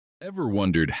Ever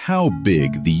wondered how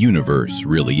big the universe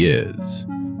really is?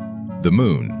 The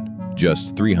moon,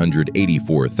 just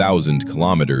 384,000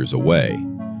 kilometers away.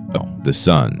 Oh, the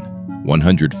sun,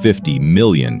 150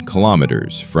 million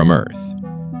kilometers from Earth.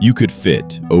 You could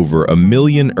fit over 1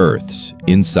 million Earths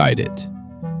inside it.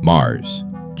 Mars,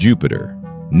 Jupiter,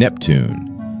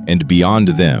 Neptune, and beyond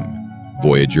them,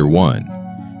 Voyager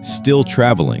 1, still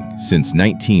traveling since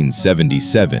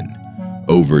 1977.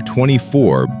 Over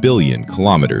 24 billion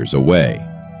kilometers away.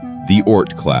 The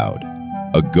Oort cloud,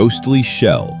 a ghostly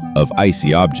shell of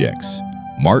icy objects,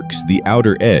 marks the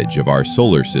outer edge of our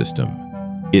solar system.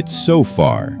 It's so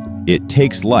far, it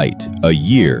takes light a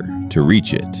year to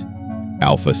reach it.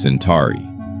 Alpha Centauri,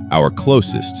 our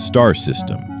closest star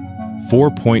system,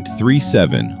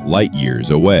 4.37 light-years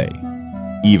away.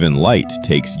 Even light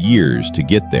takes years to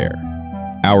get there.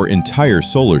 Our entire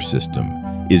solar system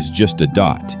is just a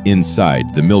dot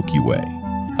inside the Milky Way,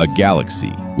 a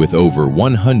galaxy with over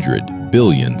 100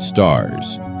 billion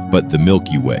stars. But the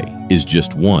Milky Way is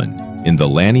just one in the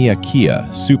Laniakea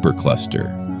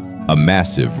supercluster, a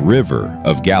massive river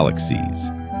of galaxies.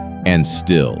 And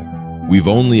still, we've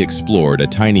only explored a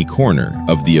tiny corner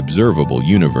of the observable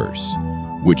universe,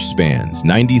 which spans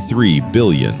 93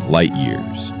 billion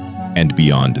light-years. And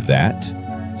beyond that,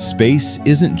 space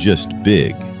isn't just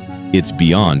big, it's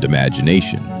beyond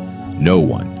imagination. No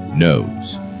one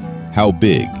knows. How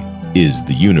big is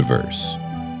the universe?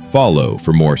 Follow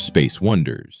for more space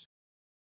wonders.